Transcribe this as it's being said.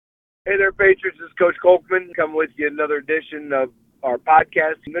Hey there, Patriots. This is Coach Kolkman coming with you another edition of our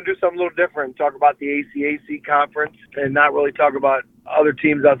podcast. I'm going to do something a little different, talk about the ACAC conference and not really talk about other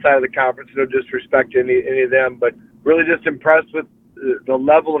teams outside of the conference. No disrespect to any of them, but really just impressed with the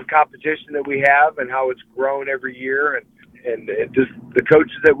level of competition that we have and how it's grown every year and just the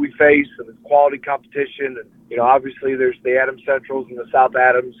coaches that we face and the quality competition. And, obviously there's the Adams Centrals and the South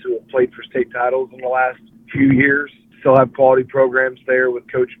Adams who have played for state titles in the last few years. Still have quality programs there with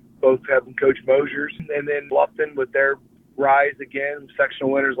both having Coach Mosier's, and then Bluffton with their rise again, sectional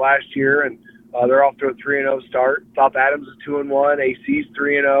winners last year, and they're off to a 3-0 start. South Adams is 2-1, AC's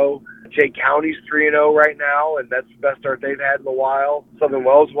 3-0, Jay County's 3-0 right now, and that's the best start they've had in a while. Southern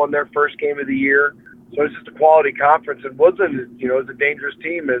Wells won their first game of the year, so it's just a quality conference. And Woodland, is a dangerous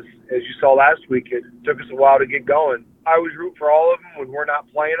team, as you saw last week. It took us a while to get going. I always root for all of them when we're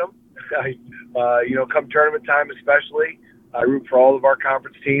not playing them. Come tournament time especially. I root for all of our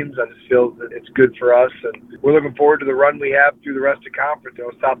conference teams. I just feel that it's good for us, and we're looking forward to the run we have through the rest of the conference.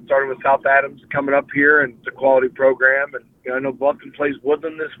 Starting with South Adams coming up here, and it's a quality program. And I know Bluffton plays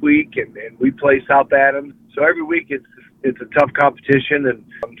Woodland this week, and we play South Adams. So every week it's a tough competition, and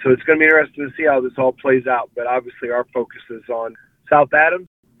so it's going to be interesting to see how this all plays out. But obviously our focus is on South Adams.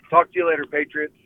 Talk to you later, Patriots.